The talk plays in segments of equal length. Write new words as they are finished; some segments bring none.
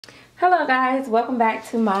Hello guys, welcome back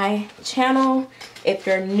to my channel. If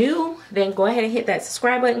you're new, then go ahead and hit that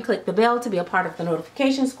subscribe button, click the bell to be a part of the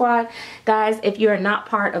notification squad. Guys, if you're not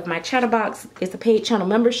part of my Chatterbox, it's a paid channel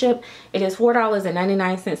membership. It is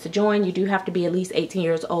 $4.99 to join. You do have to be at least 18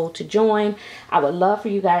 years old to join. I would love for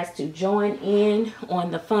you guys to join in on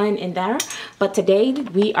the fun in there. But today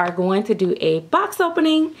we are going to do a box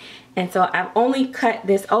opening. And so I've only cut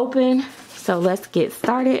this open. So let's get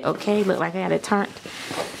started. Okay, look like I had it turned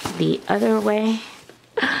the other way.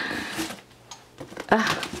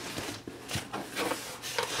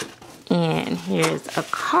 And here's a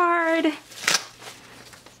card.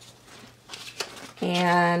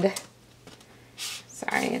 And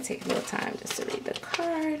sorry, I'm gonna take a little time just to read the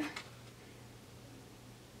card.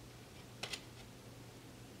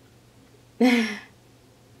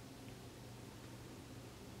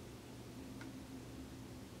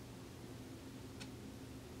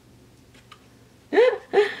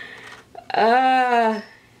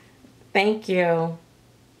 Thank you.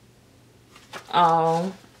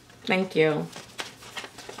 Oh, thank you.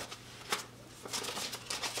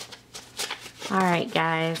 All right,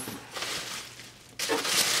 guys.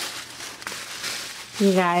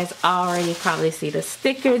 You guys already probably see the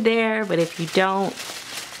sticker there, but if you don't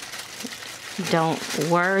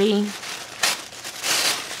worry.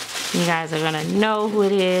 You guys are gonna know who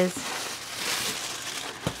it is.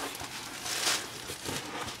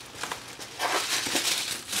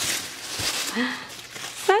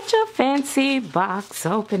 Such a fancy box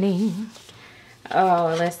opening.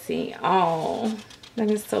 Oh, let's see. Oh, that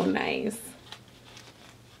is so nice.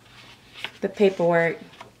 The paperwork.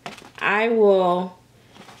 I will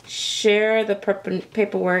share the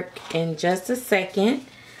paperwork in just a second.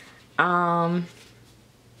 So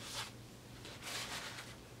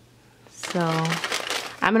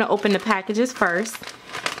I'm gonna open the packages first.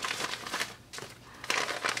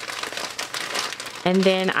 And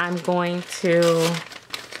then I'm going to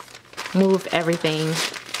move everything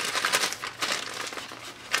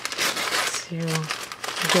to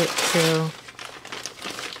get to.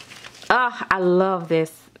 Oh, I love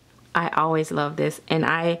this. I always love this. And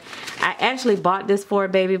I actually bought this for a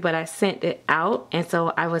baby, but I sent it out. And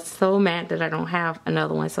so I was so mad that I don't have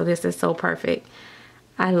another one. So this is so perfect.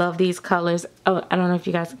 I love these colors. Oh, I don't know if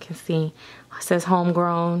you guys can see. It says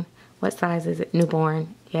homegrown. What size is it?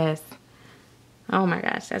 Newborn. Yes. Oh my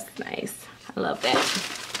gosh, that's nice. I love that.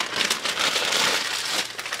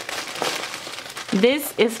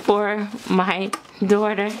 This is for my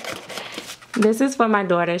daughter. This is for my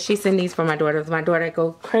daughter. She sent these for my daughter. My daughter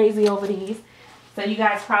goes crazy over these. So you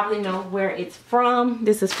guys probably know where it's from.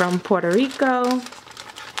 This is from Puerto Rico.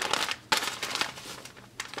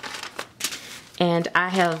 And I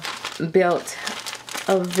have built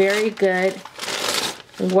a very good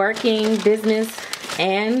working business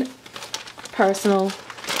and personal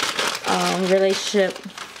relationship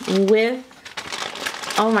with,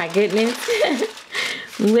 oh my goodness,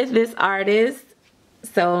 with this artist.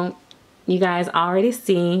 So you guys already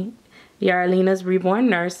see Yarlena's Reborn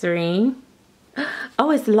Nursery.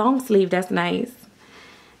 Oh, it's long sleeve. That's nice.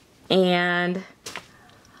 And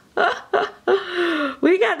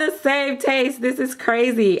we got the same taste. This is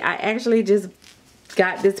crazy. I actually just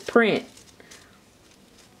got this print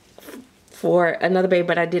for another baby,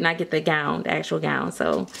 but I did not get the gown, the actual gown.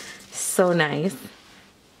 So nice.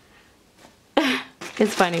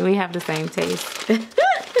 It's funny, we have the same taste.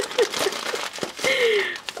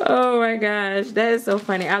 Oh my gosh, that is so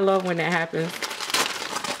funny. I love when that happens.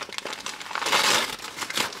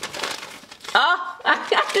 Oh, I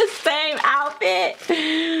got the same outfit.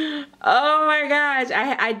 Oh my gosh,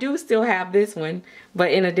 I do still have this one, but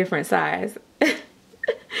in a different size. This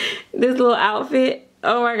little outfit.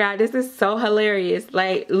 Oh my god, this is so hilarious.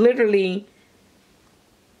 Like, literally,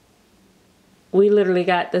 we literally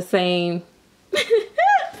got the same,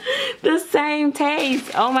 the same taste.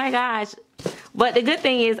 Oh my gosh. But the good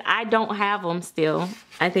thing is I don't have them still.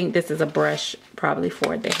 I think this is a brush probably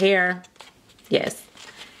for the hair. Yes.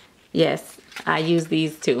 Yes, I use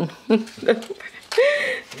these too.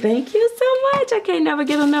 Thank you so much. I can't never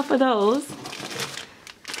get enough of those.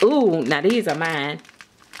 Ooh, now these are mine.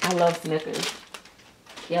 I love Snickers.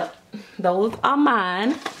 Yep, those are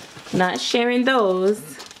mine. Not sharing those.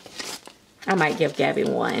 I might give Gabby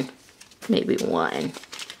one. Maybe one.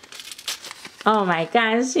 Oh my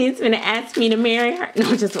gosh, she's gonna ask me to marry her.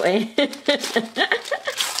 No, just wait.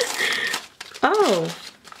 Oh.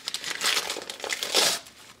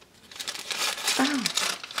 Oh.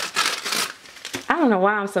 I don't know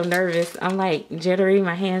why I'm so nervous. I'm like jittery,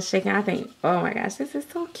 my hands shaking. I think, oh my gosh, this is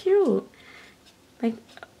so cute. Like,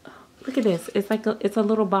 look at this. It's like it's a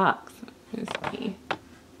little box. Let's see.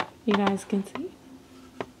 you guys can see.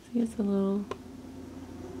 See, it's a little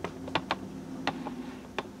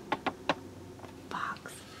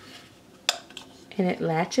box. And it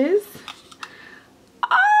latches.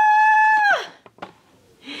 Ah!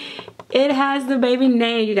 It has the baby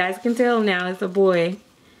name. You guys can tell now it's a boy.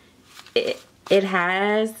 It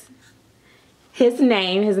has his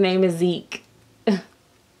name. His name is Zeke.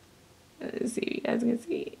 Let's see if you guys can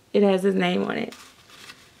see. It has his name on it.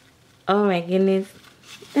 Oh my goodness.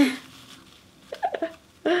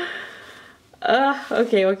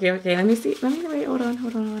 Okay. Let me see. Wait. Hold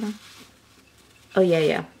on. Oh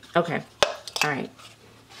yeah. Okay. All right.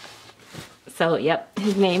 So yep,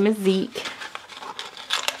 his name is Zeke.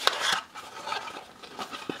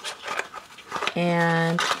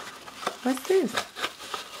 And what's this?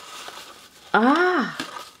 Ah.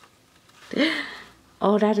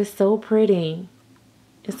 Oh, that is so pretty.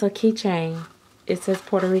 It's a keychain. It says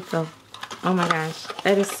Puerto Rico. Oh my gosh,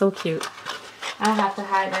 that is so cute. I have to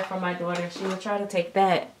hide that from my daughter. She will try to take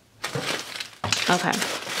that. Okay.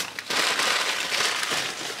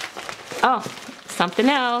 Oh, something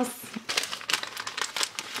else.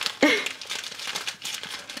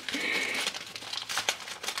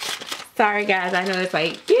 Sorry guys, I know it's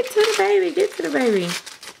like, get to the baby.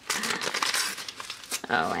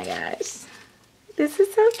 Oh my gosh. This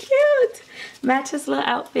is so cute. Matches little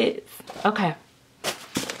outfits. Okay.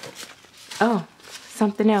 Oh,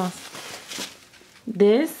 something else.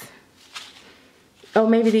 This. Oh,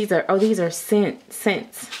 maybe these are scents.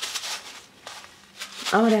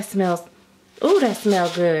 Oh, that smells. Oh, that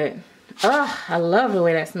smells good. Oh, I love the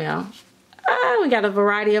way that smells. Oh, we got a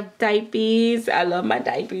variety of diapers. I love my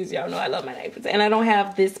diapers. Y'all know I love my diapers. And I don't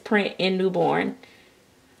have this print in newborn.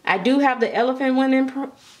 I do have the elephant one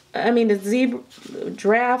the zebra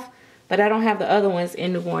giraffe, but I don't have the other ones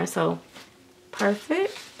in newborn. So,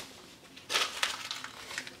 perfect.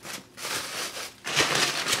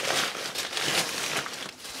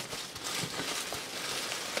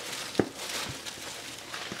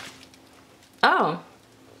 Oh,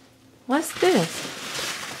 what's this?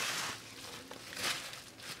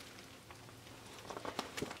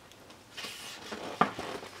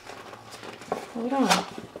 Hold on.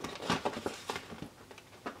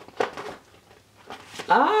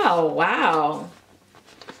 Oh, wow.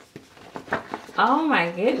 Oh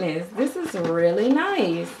my goodness. This is really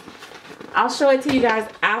nice. I'll show it to you guys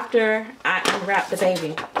after I unwrap the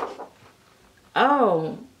baby.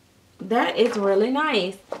 Oh, that is really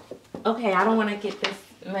nice. Okay, I don't want to get this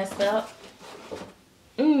messed up.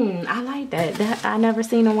 I like that. I never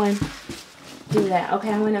seen no one do that.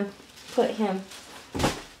 Okay, I'm gonna put him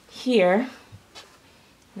here.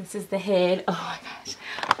 This is the head. Oh my gosh.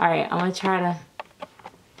 All right, I'm gonna try to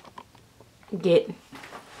get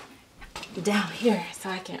down here so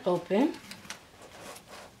I can open.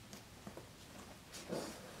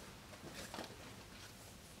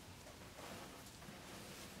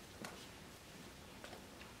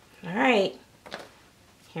 All right,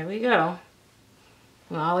 here we go.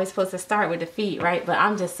 We're always supposed to start with the feet, right? But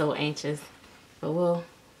I'm just so anxious. But we'll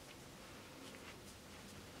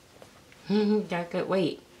got good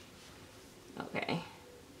weight. Okay.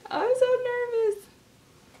 Oh, I'm so nervous.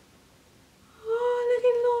 Oh, look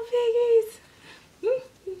at the little piggies.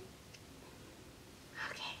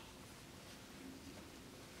 Okay.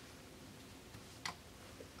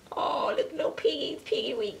 Oh, look at little piggies,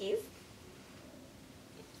 piggy wiggies.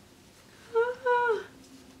 Oh.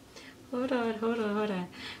 Hold on.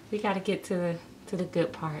 We gotta get to the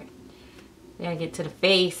good part. We gotta get to the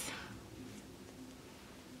face.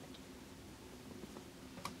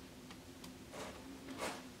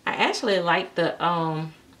 I actually like the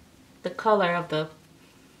color of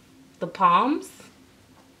the palms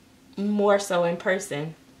more so in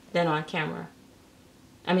person than on camera.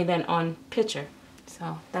 I mean, than on picture.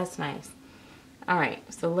 So that's nice. All right,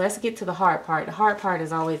 so let's get to the hard part. The hard part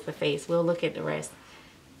is always the face. We'll look at the rest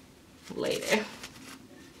later.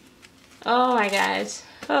 Oh my gosh.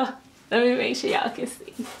 Oh, let me make sure y'all can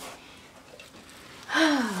see.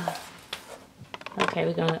 Okay,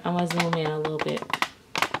 I'm gonna zoom in a little bit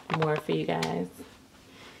more for you guys.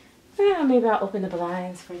 Maybe I'll open the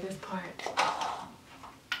blinds for this part.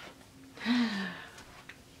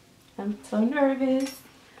 I'm so nervous.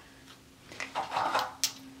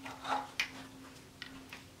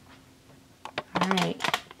 All right,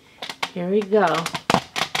 here we go.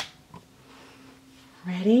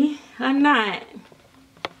 Ready? I'm not.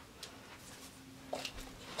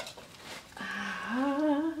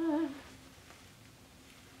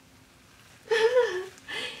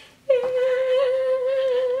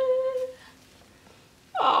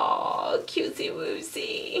 Oh, cutesy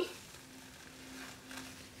woosy.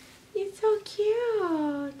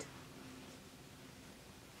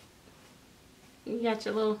 You got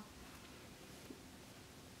your little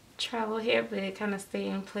travel hair, but it kind of stay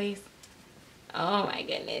in place. Oh my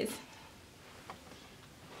goodness.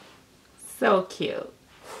 So cute.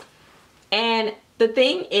 And the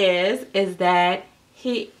thing is that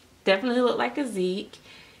he definitely looked like a Zeke.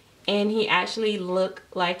 And he actually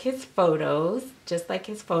looked like his photos. Just like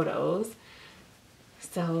his photos.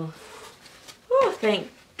 So, whew,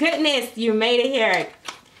 thank goodness you made it here.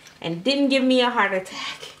 And didn't give me a heart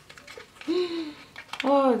attack.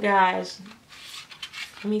 Oh gosh.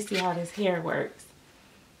 Let me see how this hair works.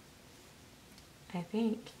 I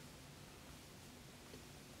think.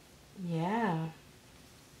 Yeah.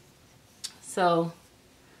 So,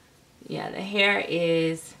 yeah, the hair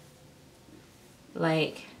is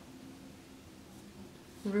like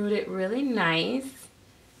rooted really nice.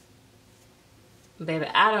 Baby,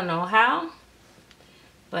 I don't know how,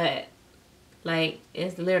 but like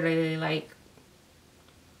it's literally like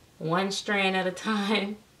one strand at a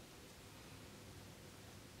time.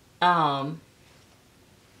 Oh,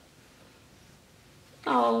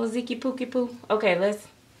 Ziki Pookie Poo. Okay,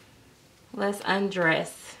 let's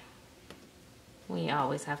undress. We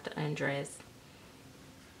always have to undress,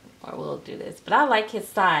 or we'll do this. But I like his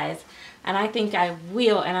size, and I think I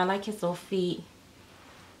will. And I like his little feet,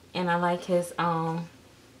 and I like his yeah,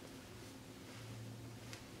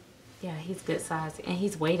 he's good size, and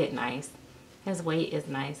he's weighted nice. His weight is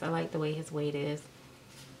nice. I like the way his weight is.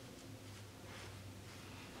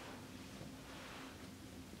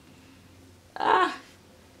 Ah,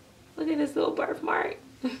 look at this little birthmark.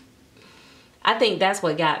 I think that's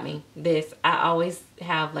what got me this. I always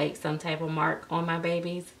have like some type of mark on my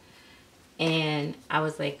babies, and I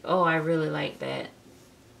was like, oh, I really like that.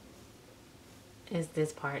 It's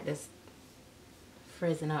this part that's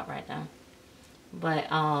frizzing up right now.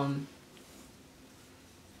 But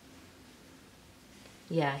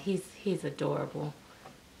yeah, he's adorable.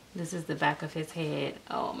 This is the back of his head.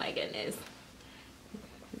 Oh my goodness.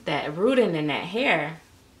 That rooting in that hair.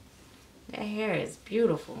 That hair is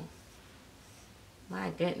beautiful. My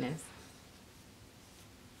goodness.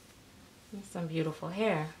 That's some beautiful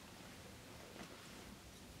hair.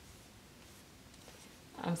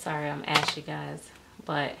 I'm sorry I'm ashy, guys.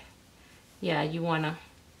 But yeah, you want to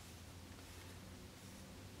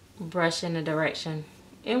brush in the direction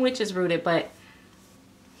in which is rooted. But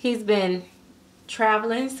he's been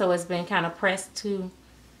traveling, so it's been kind of pressed to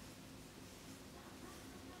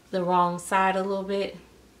the wrong side a little bit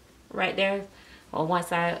right there. Or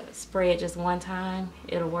once I spray it just one time,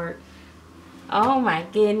 it'll work. Oh my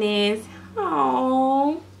goodness.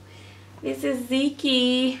 Oh, this is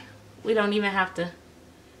Zeke. We don't even have to.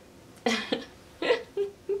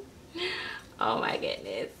 Oh my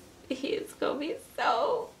goodness. He's gonna be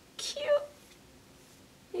so cute.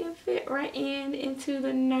 He'll fit right into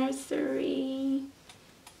the nursery.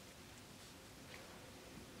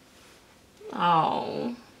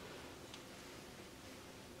 Oh.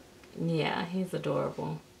 Yeah, he's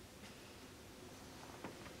adorable.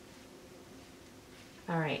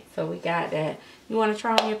 Alright, so we got that. You want to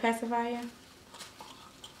try on your pacifier?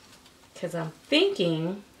 Because I'm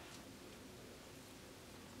thinking,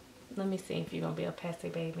 let me see if you're going to be a passy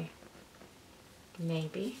baby.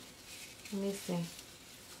 Maybe. Let me see.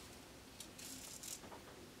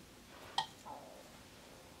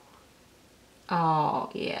 Oh,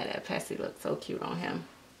 yeah, that passy looks so cute on him.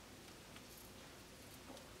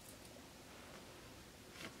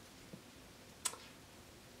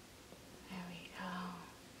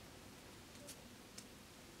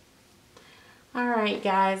 Alright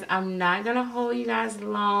guys, I'm not gonna hold you guys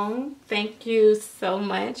long. Thank you so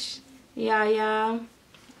much, Yaya.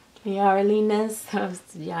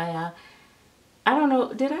 Yarlinas. Yaya. I don't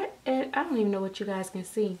know, I don't even know what you guys can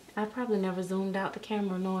see. I probably never zoomed out the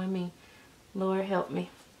camera, knowing me. Lord help me.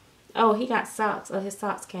 Oh, he got socks. Oh, his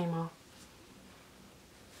socks came off.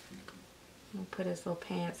 I'll put his little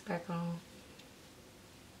pants back on.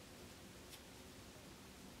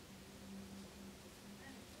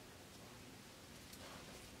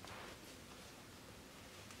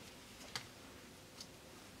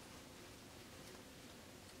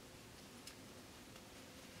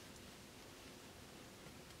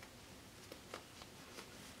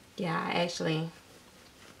 Yeah, I actually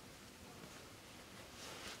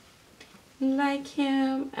like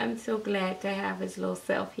him. I'm so glad to have his little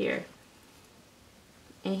self here.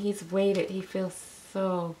 And he's weighted. He feels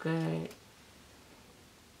so good.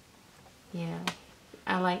 Yeah,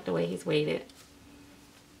 I like the way he's weighted.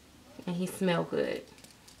 And he smells good.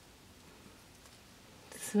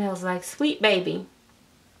 Smells like sweet baby.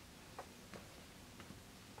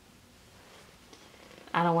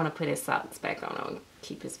 I don't want to put his socks back on. I'll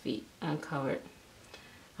keep his feet uncovered.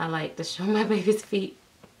 I like to show my baby's feet.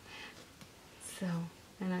 So,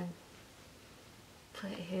 and I put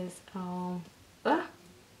his,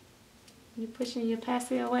 you pushing your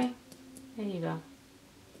passy away? There you go.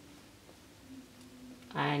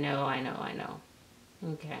 I know.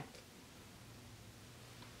 Okay.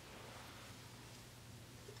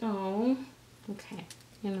 Oh, okay.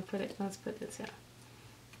 I'm gonna put it, let's put this here.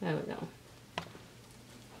 There we go.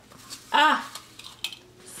 Ah!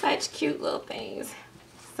 Such cute little things.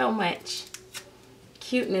 So much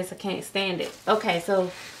cuteness, I can't stand it. Okay,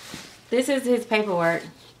 so this is his paperwork.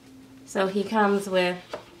 So he comes with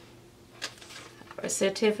a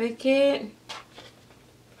certificate,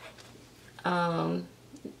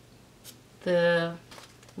 the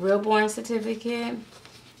Reborn certificate,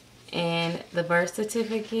 and the birth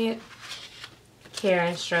certificate, care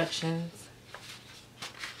instructions,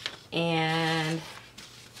 and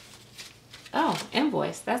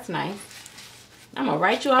invoice. That's nice. I'm gonna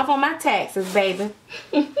write you off on my taxes, baby.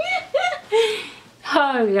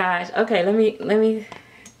 Oh gosh. Okay, let me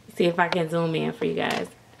see if I can zoom in for you guys,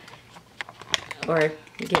 or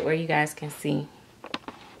get where you guys can see.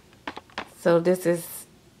 So this is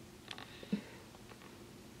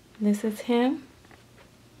him.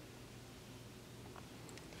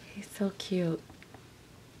 He's so cute.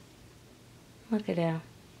 Look at him.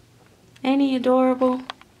 Ain't he adorable?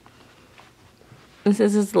 This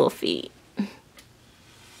is his little feet.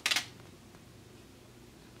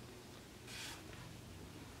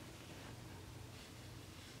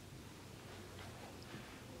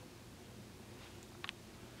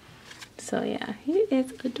 So yeah, he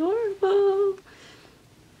is adorable.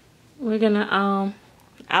 We're gonna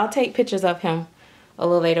I'll take pictures of him a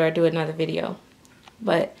little later or do another video.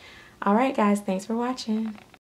 But all right guys, thanks for watching.